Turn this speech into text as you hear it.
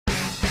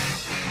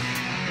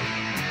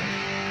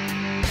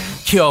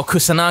Kyo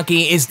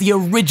Kusanagi is the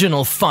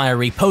original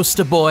fiery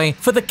poster boy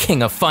for the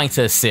King of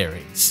Fighters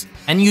series,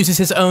 and uses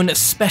his own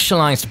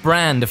specialized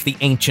brand of the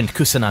ancient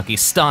Kusanagi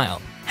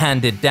style,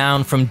 handed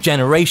down from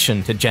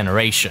generation to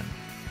generation.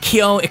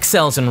 Kyo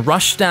excels in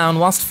rushdown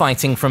whilst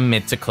fighting from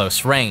mid to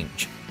close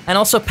range, and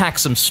also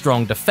packs some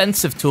strong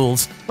defensive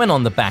tools when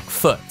on the back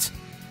foot.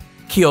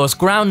 Kyo's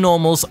ground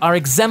normals are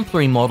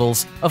exemplary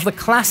models of the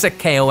classic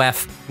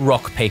KOF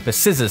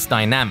rock-paper-scissors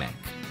dynamic.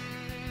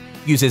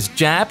 Uses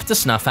jab to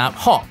snuff out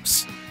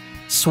hops,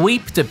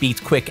 sweep to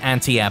beat quick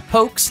anti-air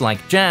pokes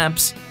like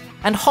jabs,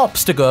 and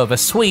hops to go over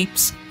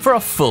sweeps for a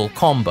full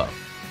combo.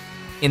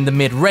 In the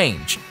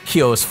mid-range,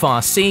 Kyo's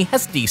Far C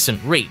has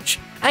decent reach,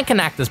 and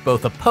can act as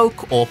both a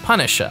poke or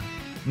punisher,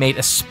 made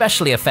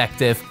especially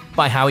effective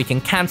by how he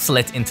can cancel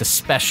it into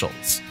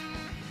specials.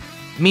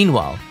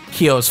 Meanwhile,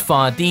 Kyo's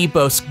Far D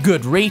boasts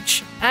good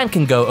reach and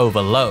can go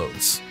over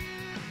lows.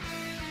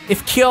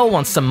 If Kyo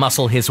wants to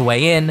muscle his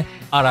way in,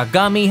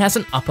 Aragami has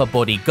an upper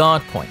body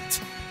guard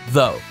point,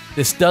 though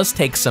this does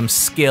take some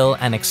skill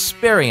and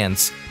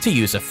experience to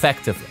use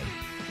effectively.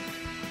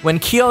 When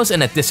Kyo's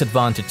in a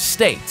disadvantaged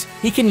state,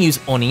 he can use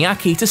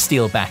Oniaki to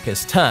steal back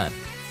his turn.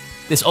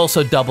 This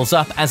also doubles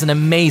up as an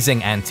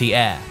amazing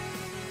anti-air.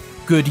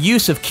 Good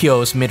use of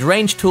Kyo's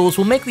mid-range tools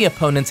will make the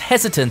opponents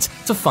hesitant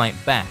to fight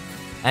back,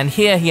 and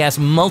here he has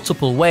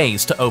multiple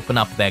ways to open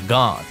up their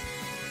guard.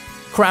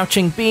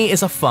 Crouching B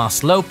is a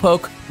fast low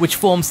poke which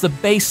forms the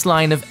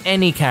baseline of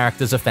any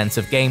character's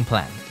offensive game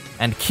plan,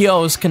 and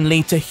Kyo's can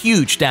lead to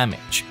huge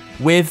damage,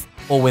 with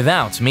or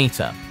without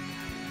meter.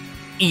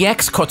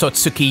 EX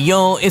Kototsuki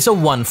Yo is a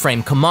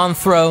one-frame command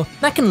throw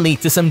that can lead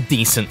to some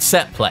decent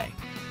set play.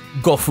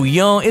 Gofu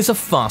Yo is a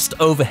fast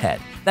overhead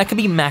that can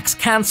be max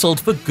cancelled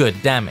for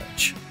good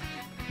damage.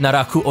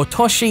 Naraku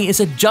Otoshi is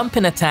a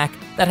jump-in attack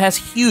that has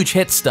huge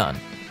hit stun,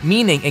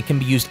 meaning it can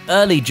be used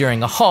early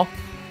during a hop,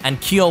 and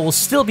Kyo will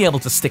still be able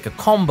to stick a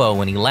combo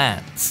when he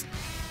lands.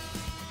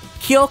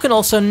 Kyo can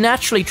also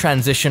naturally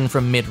transition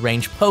from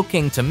mid-range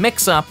poking to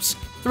mix-ups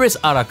through his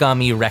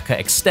Aragami Rekka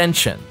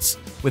extensions,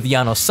 with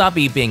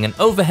Yanosabi being an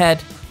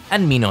overhead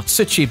and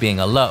Minotsuchi being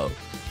a low.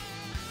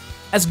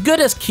 As good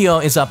as Kyo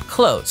is up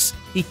close,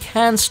 he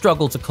can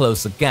struggle to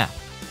close the gap,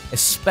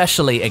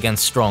 especially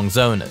against strong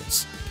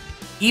zoners.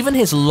 Even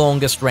his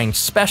longest range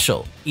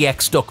special,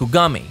 EX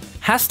Dokugami,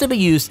 has to be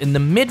used in the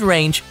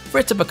mid-range for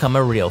it to become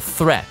a real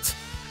threat.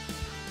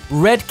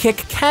 Red Kick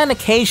can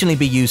occasionally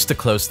be used to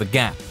close the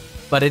gap,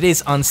 but it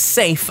is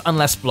unsafe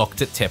unless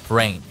blocked at tip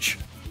range.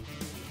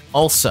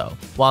 Also,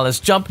 while his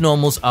jump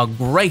normals are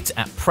great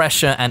at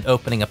pressure and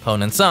opening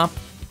opponents up,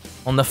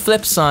 on the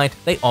flip side,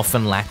 they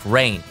often lack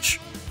range.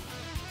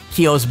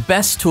 Kyo's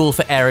best tool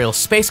for aerial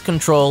space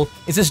control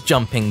is his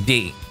Jumping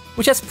D,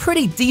 which has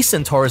pretty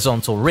decent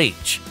horizontal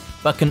reach,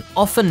 but can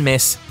often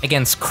miss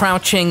against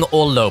crouching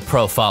or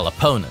low-profile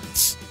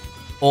opponents.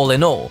 All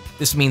in all,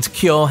 this means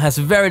Kyo has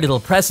very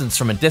little presence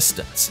from a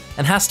distance,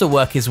 and has to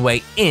work his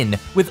way in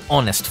with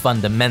honest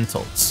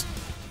fundamentals.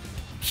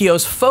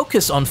 Kyo's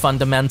focus on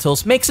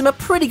fundamentals makes him a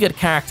pretty good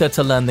character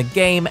to learn the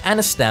game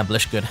and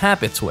establish good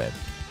habits with,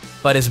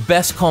 but his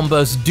best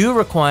combos do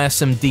require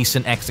some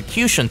decent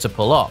execution to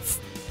pull off,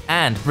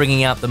 and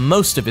bringing out the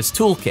most of his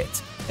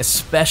toolkit,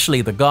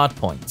 especially the guard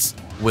points,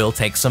 will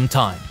take some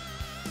time.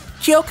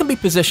 Kyo can be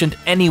positioned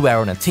anywhere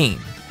on a team,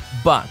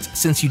 but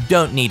since you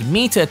don't need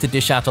meter to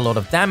dish out a lot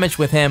of damage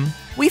with him,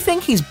 we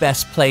think he's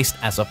best placed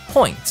as a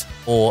point,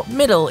 or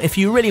middle if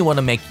you really want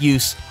to make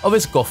use of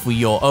his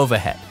Gofuyo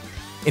overhead.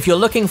 If you're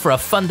looking for a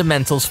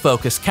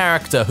fundamentals-focused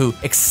character who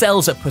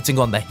excels at putting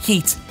on the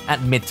heat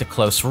at mid to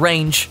close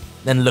range,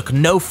 then look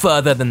no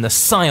further than the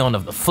Scion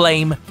of the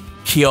Flame,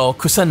 Kyo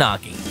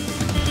Kusanagi.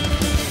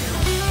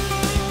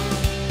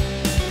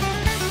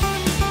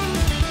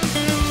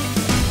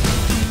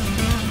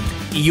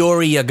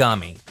 Iori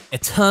Yagami,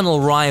 eternal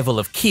rival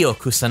of Kyo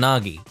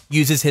Kusanagi,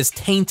 uses his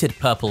tainted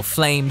purple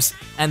flames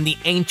and the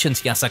ancient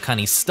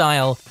Yasakani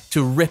style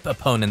to rip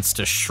opponents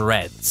to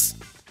shreds.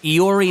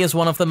 Iori is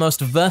one of the most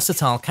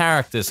versatile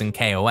characters in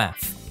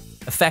KOF,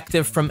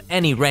 effective from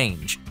any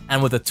range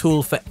and with a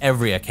tool for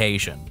every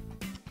occasion.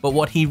 But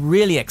what he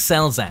really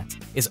excels at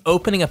is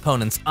opening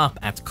opponents up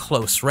at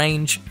close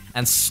range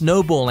and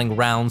snowballing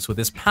rounds with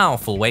his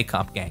powerful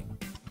wake-up game.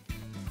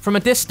 From a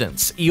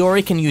distance,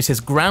 Iori can use his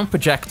ground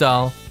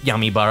projectile,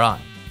 Yami Barai.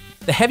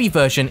 The heavy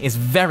version is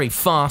very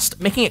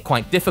fast, making it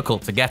quite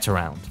difficult to get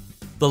around.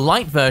 The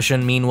light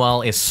version,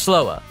 meanwhile, is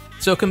slower,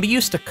 so it can be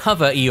used to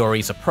cover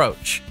Iori's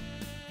approach.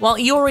 While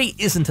Iori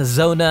isn't a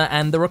zoner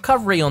and the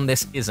recovery on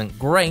this isn't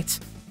great,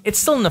 it's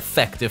still an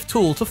effective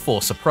tool to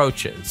force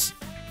approaches.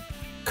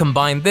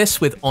 Combine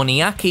this with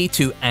Oniaki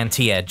to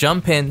anti-air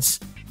jump-ins,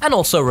 and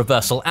also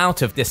reversal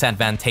out of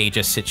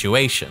disadvantageous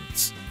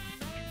situations.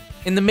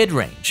 In the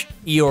mid-range,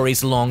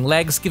 Iori's long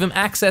legs give him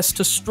access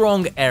to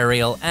strong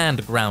aerial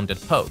and grounded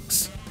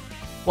pokes.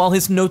 While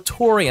his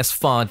notorious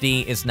Far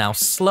D is now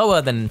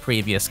slower than in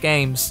previous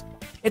games,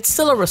 it's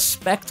still a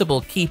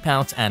respectable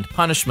keep-out and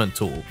punishment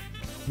tool,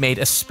 made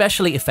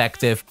especially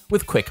effective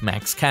with quick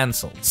max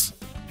cancels.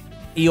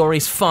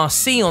 Iori's Far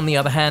C, on the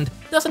other hand,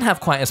 doesn't have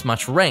quite as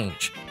much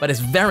range, but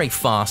is very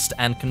fast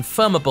and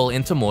confirmable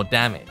into more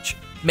damage,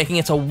 making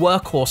it a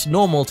workhorse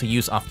normal to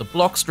use after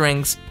block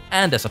strings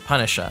and as a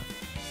punisher.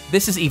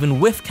 This is even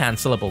whiff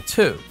cancelable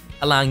too,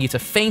 allowing you to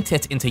feint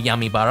it into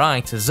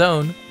Yamibarai to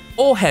zone,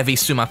 or heavy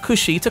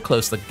Sumakushi to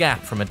close the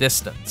gap from a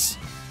distance.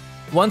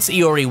 Once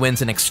Iori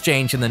wins an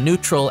exchange in the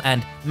neutral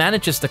and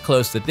manages to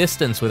close the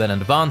distance with an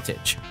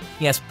advantage,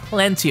 he has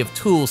plenty of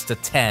tools to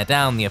tear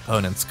down the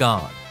opponent's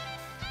guard.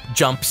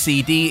 Jump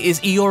CD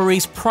is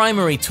Iori's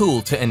primary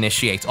tool to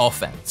initiate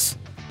offense.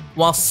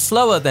 While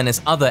slower than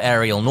his other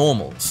aerial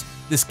normals,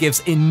 this gives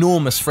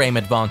enormous frame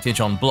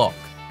advantage on block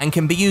and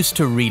can be used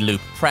to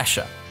re-loop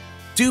pressure.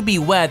 Do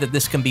beware that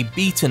this can be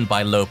beaten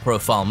by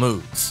low-profile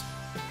moves.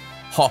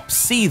 Hop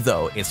C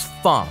though is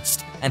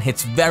fast and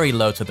hits very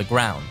low to the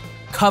ground,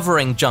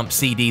 covering Jump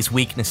CD's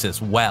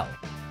weaknesses well.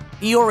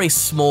 Iori's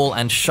small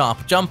and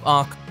sharp jump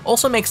arc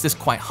also makes this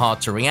quite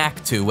hard to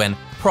react to when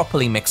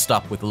properly mixed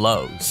up with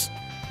lows.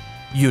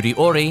 Yuri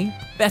Ori,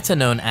 better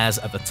known as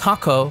the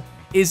Taco,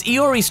 is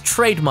Iori's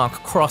trademark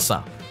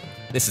cross-up.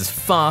 This is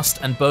fast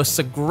and boasts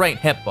a great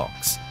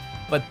hitbox,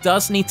 but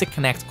does need to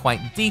connect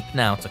quite deep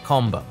now to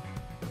combo.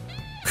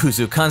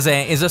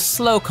 Kuzukaze is a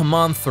slow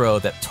command throw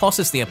that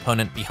tosses the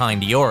opponent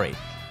behind Iori,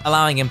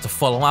 allowing him to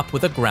follow up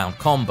with a ground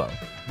combo,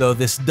 though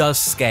this does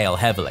scale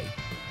heavily.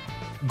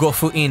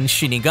 Gofu-in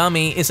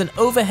Shinigami is an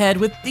overhead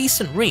with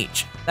decent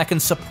reach that can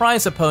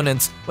surprise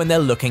opponents when they're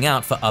looking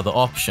out for other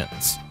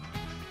options.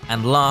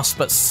 And last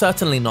but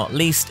certainly not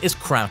least is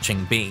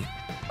Crouching B,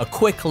 a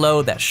quick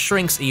low that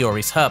shrinks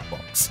Iori's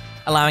hurtbox,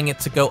 allowing it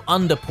to go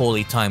under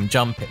poorly timed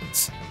jump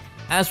hits.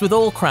 As with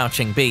all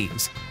Crouching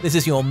Bs, this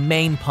is your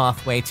main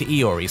pathway to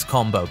Iori's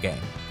combo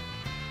game.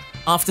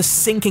 After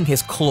sinking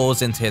his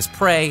claws into his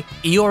prey,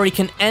 Iori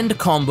can end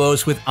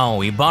combos with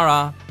Aoi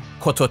Bara,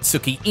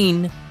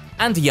 Kototsuki-in,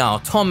 and Yao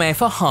Tome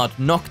for hard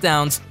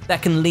knockdowns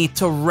that can lead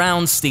to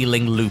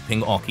round-stealing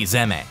looping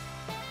Okizeme.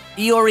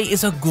 Iori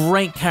is a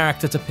great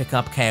character to pick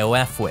up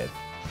KOF with.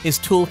 His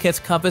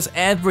toolkit covers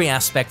every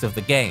aspect of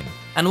the game,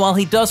 and while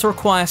he does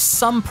require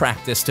some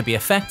practice to be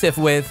effective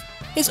with,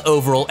 his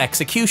overall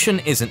execution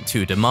isn't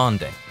too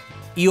demanding.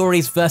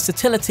 Iori's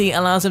versatility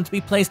allows him to be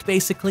placed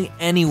basically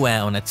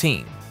anywhere on a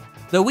team,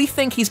 though we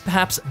think he's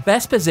perhaps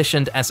best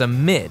positioned as a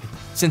mid,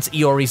 since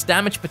Iori's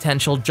damage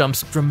potential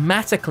jumps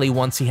dramatically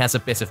once he has a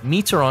bit of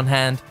meter on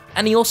hand,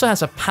 and he also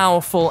has a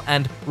powerful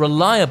and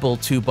reliable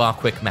 2-bar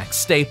quick max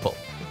staple.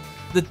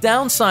 The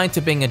downside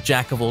to being a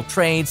jack of all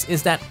trades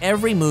is that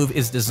every move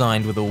is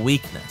designed with a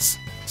weakness,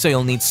 so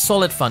you'll need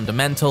solid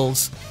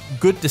fundamentals,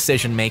 good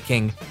decision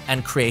making,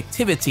 and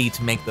creativity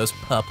to make those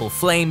purple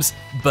flames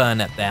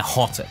burn at their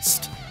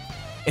hottest.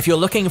 If you're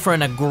looking for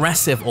an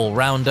aggressive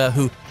all-rounder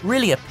who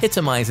really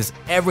epitomizes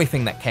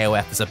everything that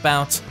KOF is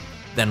about,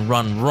 then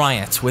run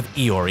riot with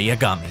Iori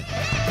Yagami.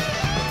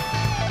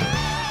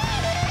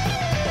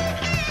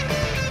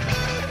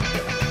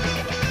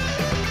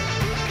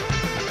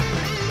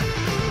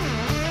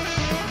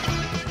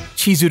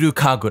 Chizuru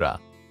Kagura,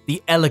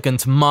 the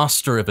elegant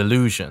master of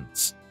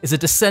illusions, is a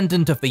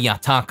descendant of the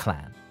Yatta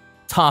clan,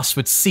 tasked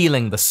with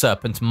sealing the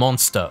serpent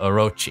monster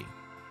Orochi.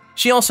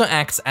 She also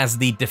acts as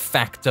the de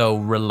facto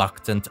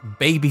reluctant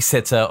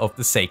babysitter of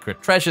the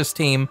Sacred Treasures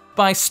team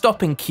by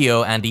stopping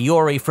Kyo and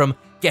Iori from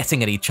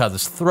getting at each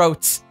other's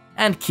throats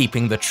and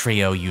keeping the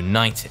trio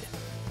united.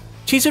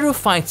 Chizuru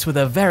fights with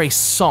a very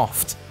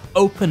soft,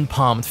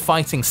 open-palmed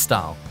fighting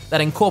style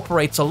that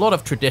incorporates a lot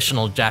of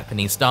traditional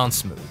Japanese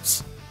dance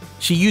moves.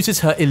 She uses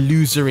her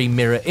illusory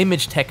mirror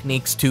image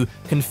techniques to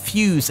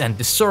confuse and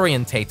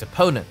disorientate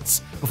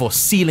opponents before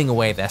sealing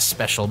away their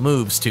special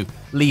moves to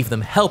leave them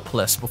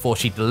helpless before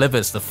she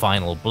delivers the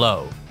final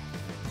blow.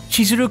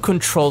 Chizuru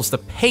controls the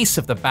pace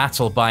of the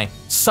battle by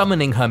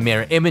summoning her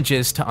mirror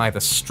images to either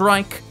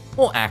strike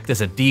or act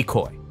as a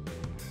decoy.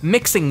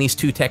 Mixing these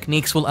two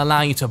techniques will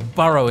allow you to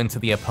burrow into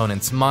the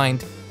opponent's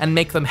mind and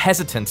make them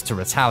hesitant to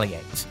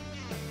retaliate.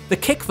 The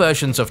kick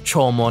versions of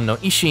Chomon no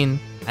Ishin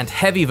and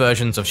heavy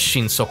versions of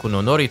Shinsoku no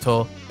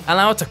Norito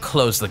allow it to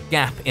close the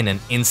gap in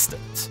an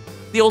instant.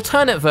 The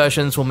alternate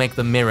versions will make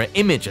the mirror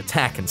image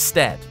attack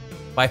instead.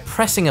 By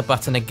pressing a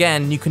button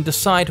again, you can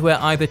decide where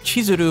either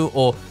Chizuru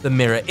or the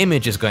mirror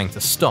image is going to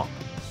stop.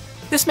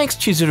 This makes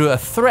Chizuru a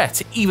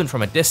threat even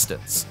from a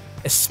distance,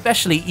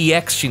 especially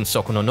EX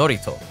Shinsoku no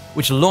Norito,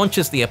 which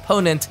launches the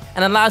opponent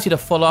and allows you to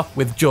follow up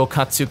with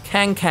Jokatsu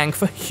Kankang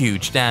for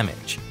huge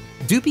damage.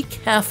 Do be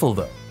careful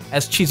though,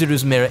 as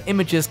Chizuru's mirror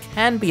images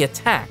can be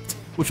attacked,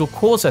 which will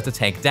cause her to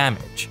take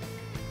damage.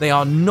 They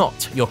are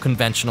not your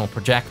conventional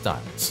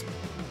projectiles.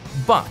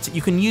 But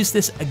you can use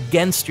this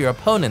against your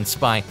opponents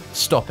by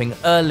stopping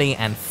early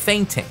and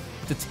feinting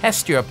to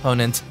test your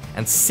opponent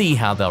and see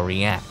how they'll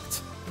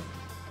react.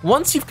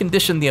 Once you've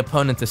conditioned the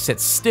opponent to sit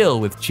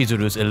still with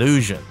Chizuru's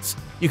illusions,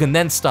 you can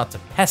then start to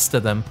pester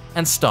them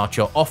and start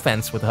your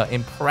offense with her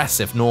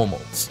impressive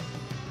normals.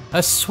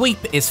 Her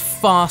sweep is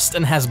fast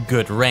and has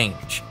good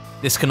range.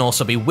 This can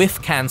also be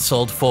whiff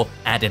cancelled for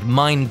added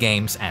mind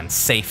games and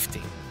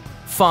safety.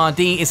 Far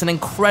D is an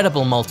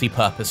incredible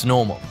multi-purpose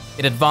normal.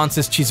 It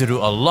advances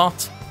Chizuru a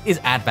lot, is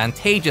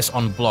advantageous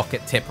on block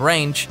at tip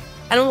range,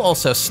 and will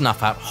also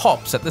snuff out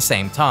hops at the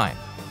same time.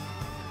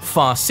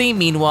 Far C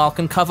meanwhile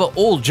can cover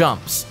all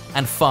jumps,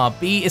 and Far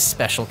B is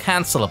special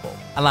cancelable,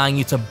 allowing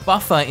you to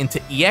buffer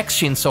into EX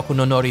Shinsoku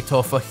no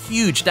Norito for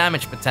huge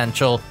damage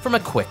potential from a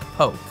quick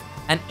poke.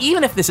 And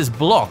even if this is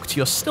blocked,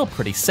 you're still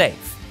pretty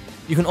safe.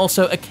 You can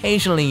also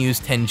occasionally use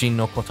Tenjin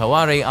no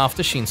Kotawari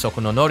after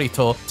Shinsoku no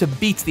Norito to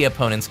beat the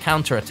opponent's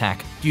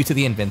counterattack due to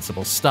the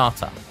invincible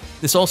starter.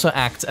 This also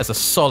acts as a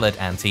solid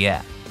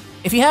anti-air.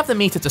 If you have the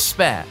meter to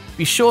spare,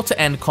 be sure to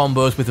end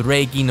combos with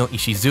Reigi no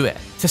Ishizue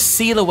to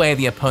seal away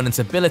the opponent's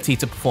ability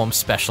to perform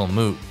special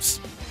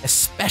moves,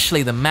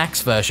 especially the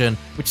max version,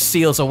 which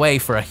seals away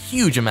for a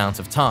huge amount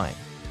of time.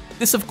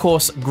 This of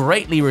course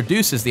greatly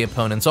reduces the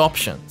opponent's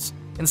options,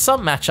 in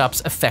some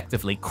matchups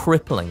effectively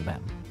crippling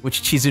them,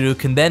 which Chizuru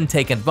can then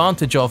take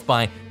advantage of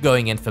by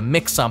going in for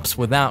mix-ups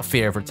without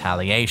fear of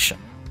retaliation.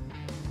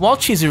 While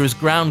Chizuru's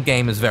ground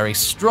game is very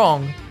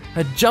strong,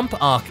 her jump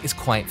arc is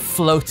quite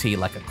floaty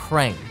like a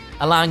crane,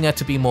 allowing her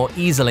to be more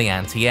easily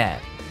anti-air,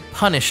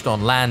 punished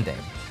on landing,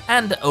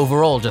 and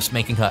overall just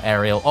making her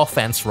aerial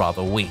offense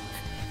rather weak.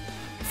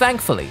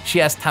 Thankfully, she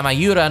has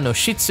Tamayura no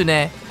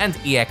Shitsune and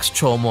EX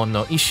Chomon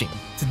no Ishin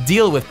to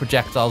deal with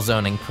projectile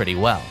zoning pretty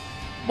well.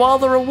 While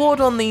the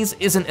reward on these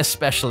isn't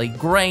especially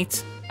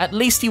great, at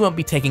least you won't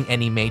be taking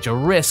any major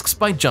risks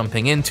by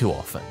jumping in too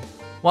often.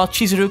 While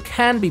Chizuru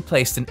can be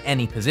placed in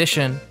any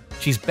position,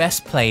 she's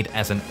best played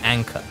as an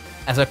anchor,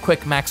 as her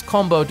quick max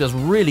combo does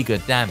really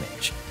good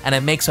damage, and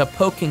it makes her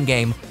poking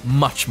game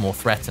much more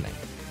threatening.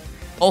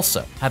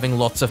 Also, having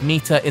lots of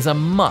meter is a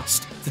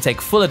must to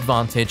take full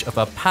advantage of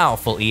her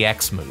powerful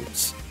EX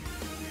moves.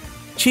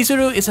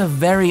 Chizuru is a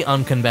very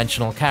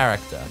unconventional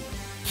character.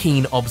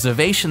 Keen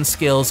observation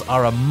skills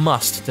are a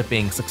must to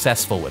being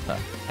successful with her,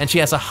 and she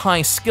has a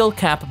high skill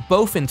cap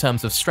both in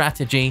terms of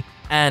strategy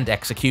and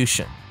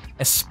execution,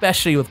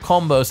 especially with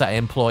combos that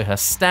employ her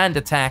stand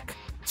attack,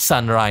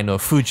 Sanrai no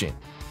Fujin.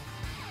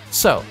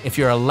 So, if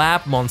you're a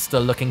lab monster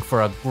looking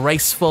for a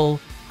graceful,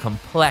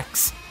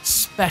 complex,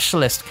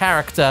 specialist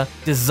character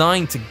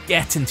designed to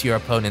get into your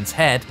opponent's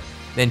head,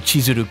 then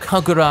Chizuru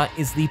Kagura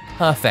is the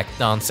perfect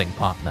dancing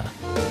partner.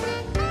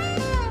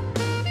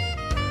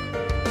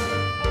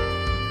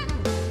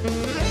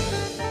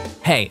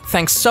 Hey,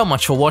 thanks so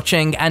much for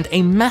watching, and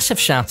a massive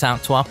shout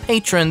out to our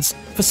patrons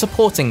for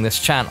supporting this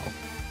channel.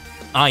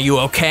 Are you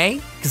okay?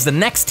 Because the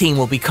next team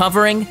we'll be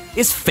covering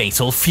is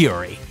Fatal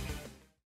Fury.